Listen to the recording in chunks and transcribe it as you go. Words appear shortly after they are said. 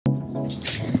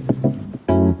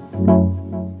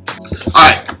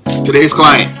Alright, today's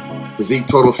client, Physique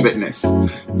Total Fitness.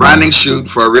 Branding shoot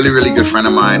for a really good friend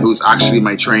of mine who's actually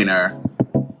my trainer,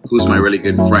 who's my really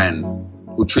good friend,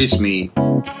 who treats me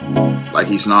like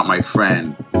he's not my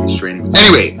friend. He's training me.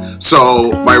 Anyway,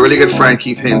 so my really good friend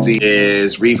Keith Hinsey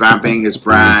is revamping his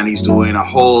brand. He's doing a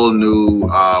whole new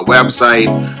website,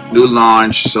 new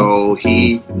launch. So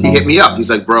he hit me up.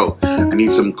 He's like, bro, I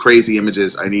need some crazy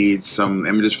images. I need some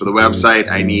images for the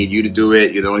website. I need you to do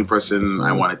it. You're the only person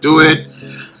I want to do it.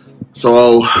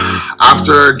 So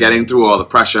after getting through all the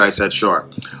pressure, I said, sure,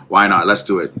 why not? Let's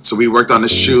do it. So we worked on the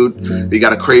shoot. We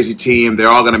got a crazy team. They're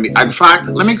all gonna be. In fact,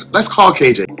 let's call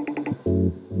KJ.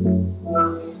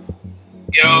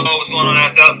 Yo, what's going on,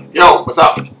 Asel? Yo, what's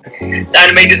up? Time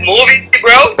to make this movie,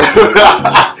 bro.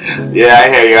 Yeah, I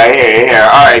hear you.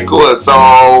 All right, cool.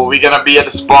 So we're gonna be at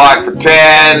the spot for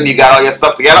 10. You got all your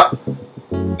stuff together?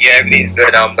 Yeah, everything's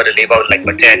good. I'm gonna leave out like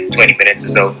for 10, 20 minutes or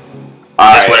so.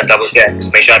 Just want to double check,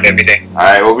 just make sure I have everything. All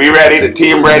right, well, we ready. The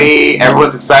team ready.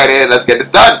 Everyone's excited. Let's get this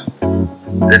done.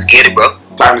 Let's get it, bro.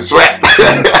 Time to sweat. I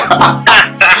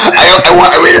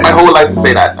waited my whole life to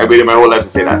say that.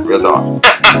 Real talk.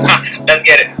 Let's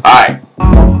get it. All right.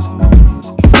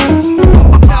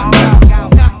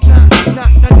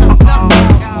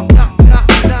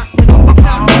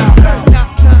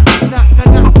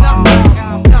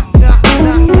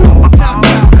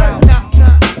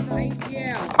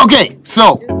 Okay,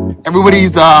 so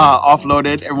everybody's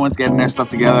offloaded. Everyone's getting their stuff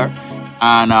together.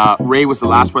 And Ray was the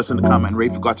last person to come, and Ray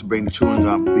forgot to bring the chewing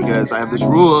gum because I have this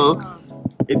rule.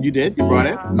 You did? You brought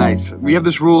it? Nice. We have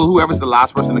this rule. Whoever's the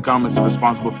last person to come is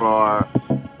responsible for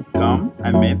gum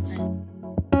and mints.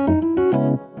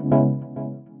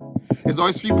 There's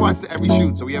always 3 parts to every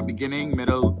shoot. So we have beginning,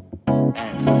 middle,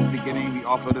 end. So this is beginning. We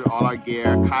offloaded all our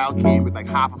gear. Kyle came with like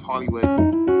half of Hollywood.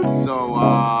 So,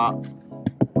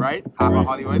 right? Half of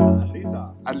Hollywood?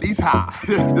 At least half.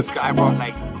 This guy brought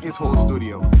like his whole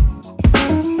studio.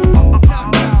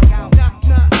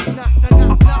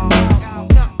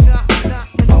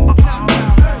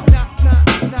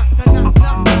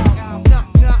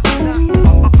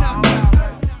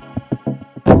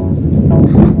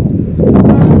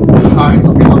 Alright,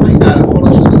 so people think that a photo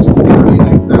shoot is just literally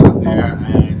like stand up there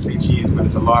and say cheese, but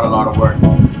it's a lot of work.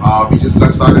 We just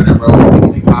got started in row,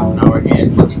 like half an hour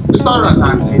in, but we started on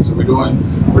time today, so we're doing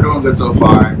good so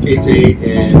far. KJ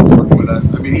is working with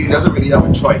us. I mean, he doesn't really have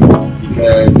a choice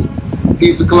because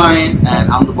he's the client and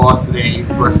I'm the boss today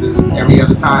versus every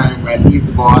other time when he's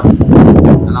the boss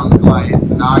and I'm the client.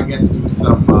 So now I get to do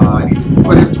some, I need to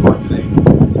put him to work today.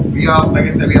 We have, like I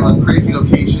said, we have a crazy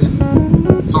location,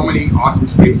 so many awesome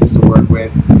spaces to work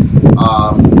with.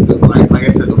 Like I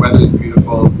said, the weather is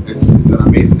beautiful. It's an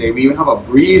amazing day. We even have a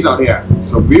breeze out here,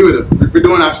 so we're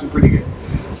doing actually pretty good.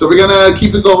 So we're gonna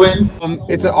keep it going.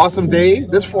 It's an awesome day.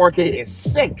 This 4K is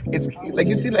sick. It's like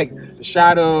you see like the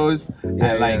shadows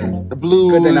and like the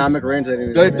blues. Good dynamic range.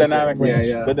 Good dynamic range.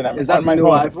 Yeah. Good dynamic. Is that my new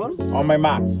iPhone? On my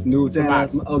Max. New it's 10S.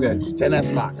 Max. Okay.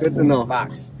 10S Max. Good to know.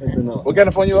 Max. Good to know. What kind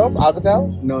of phone you have?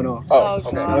 Alcatel? No. Oh,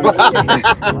 okay.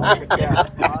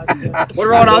 What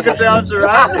wrong with Alcatel,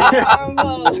 Scharad?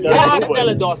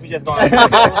 Alcatel endorsed me just gone.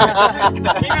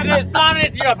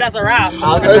 That's a wrap.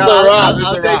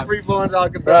 I'll take free phones,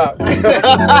 Alcatel.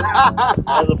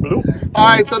 That's a blue. All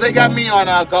right, so they got me on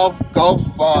a golf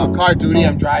car duty.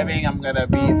 I'm driving. I'm gonna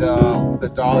be the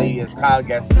dolly as Kyle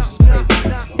gets this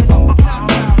crazy.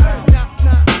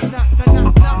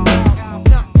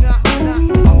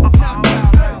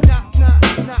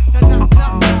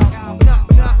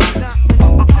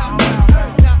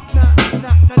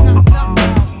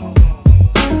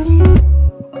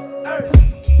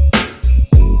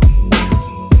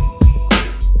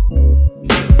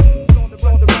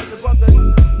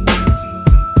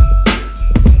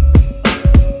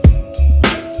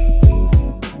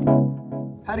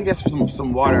 I had to get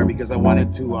some water because I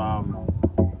wanted to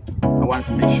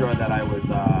make sure that I was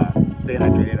staying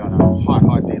hydrated on a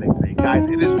hot day like today. Guys,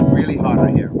 it is really hot out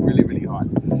here, really hot.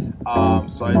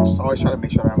 So I just always try to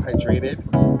make sure that I'm hydrated.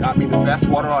 Got me the best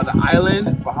water on the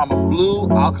island, Bahama Blue,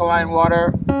 alkaline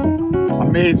water.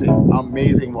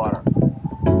 Amazing water.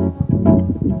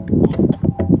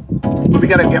 But we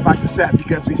gotta get back to set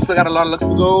because we still got a lot of looks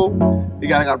to go. We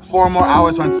got 4 more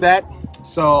hours on set.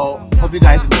 So hope you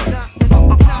guys enjoy.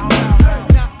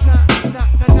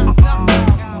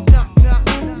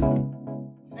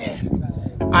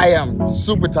 I am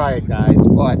super tired, guys,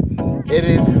 but it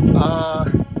is, what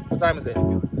time is it?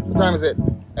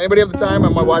 Anybody have the time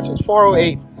on my watch? It's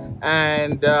 4:08.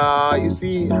 and you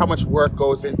see how much work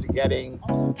goes into getting,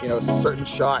 you know, certain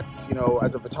shots. You know,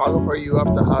 as a photographer, you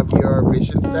have to have your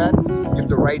vision set. You have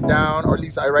to write down, or at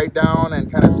least I write down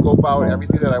and kind of scope out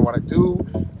everything that I want to do,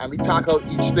 and we tackle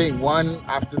each thing one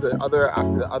after the other,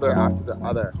 after the other, after the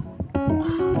other.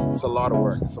 It's a lot of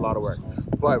work. It's a lot of work.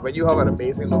 But when you have an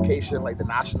amazing location like the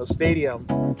National Stadium,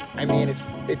 I mean,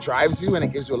 it drives you and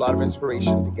it gives you a lot of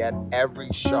inspiration to get every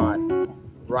shot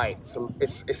right. So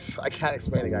it's I can't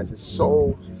explain it, guys. It's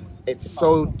so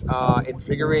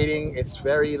invigorating. It's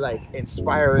very like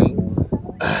inspiring,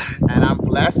 and I'm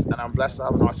blessed to have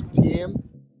an awesome team.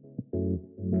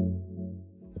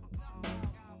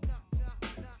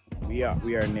 We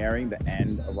are nearing the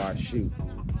end of our shoot.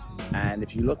 And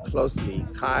if you look closely,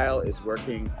 Kyle is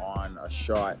working on a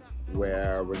shot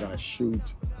where we're gonna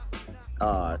shoot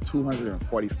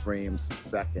 240 frames a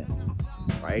second,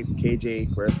 right?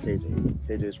 KJ, where's KJ?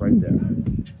 KJ is right there.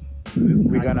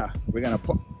 We're gonna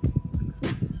put.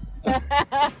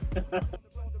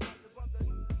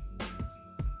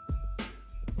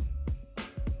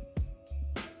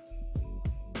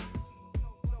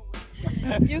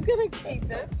 You gonna keep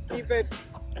this? Keep it.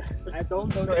 I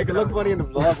don't know. It can look funny in the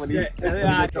vlog when you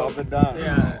drop it down.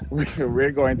 Yeah.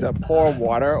 We're going to pour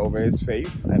water over his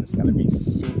face, and it's gonna be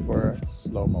super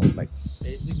slow mo, like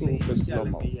super slow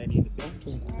mo.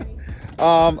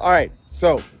 All right.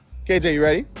 So, KJ, you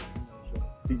ready?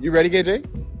 You ready, KJ?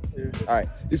 All right.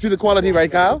 You see the quality,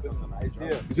 right, Kyle? I see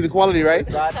it. You see the quality, right? Is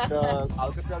that the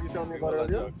Alcatel you told me about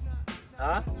earlier?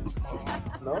 Huh?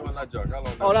 No?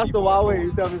 Oh, that's the Huawei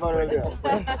you told me about earlier.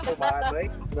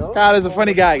 No? Kyle is a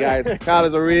funny guy, guys. Kyle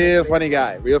is a real funny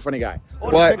guy. Real funny guy.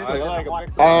 Oh, But the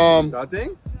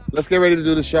pixel. let's get ready to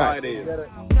do the shot. It is.